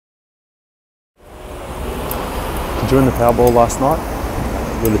Did you win the Powerball last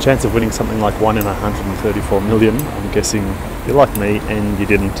night? With a chance of winning something like 1 in 134 million, I'm guessing you're like me and you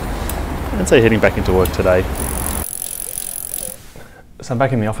didn't. And so you're heading back into work today. So I'm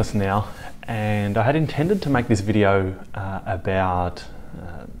back in the office now, and I had intended to make this video about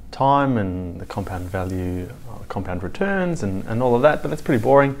time and the compound value, compound returns and all of that, but that's pretty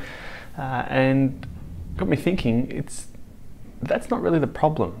boring. And got me thinking, that's not really the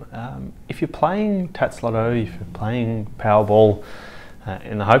problem. If you're playing Tattslotto, if you're playing Powerball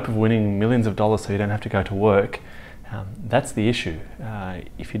in the hope of winning millions of dollars so you don't have to go to work, that's the issue.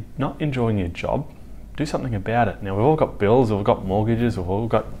 If you're not enjoying your job, do something about it. Now, we've all got bills, we've got mortgages, we've all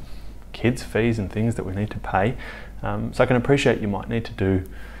got kids' fees and things that we need to pay. So I can appreciate you might need to do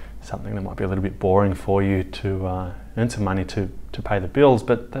something that might be a little bit boring for you to earn some money to pay the bills,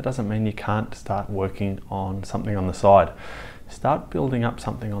 but that doesn't mean you can't start working on something on the side. Start building up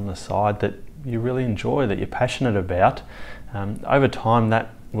something on the side that you really enjoy, that you're passionate about. Over time, that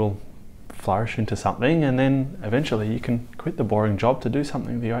will flourish into something, and then eventually you can quit the boring job to do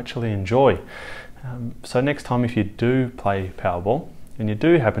something that you actually enjoy. So next time, if you do play Powerball and you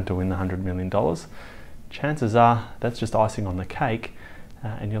do happen to win the $100 million, chances are that's just icing on the cake,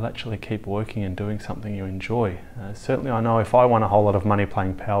 and you'll actually keep working and doing something you enjoy. Certainly I know if I won a whole lot of money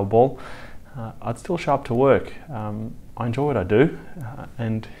playing Powerball, I'd still show up to work. I enjoy what I do,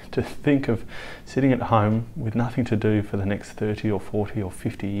 and to think of sitting at home with nothing to do for the next 30 or 40 or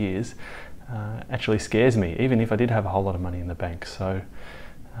 50 years actually scares me, even if I did have a whole lot of money in the bank. So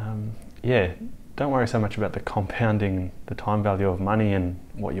yeah, don't worry so much about the compounding, the time value of money and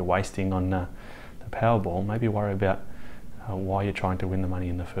what you're wasting on the Powerball. Maybe worry about why you're trying to win the money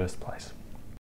in the first place.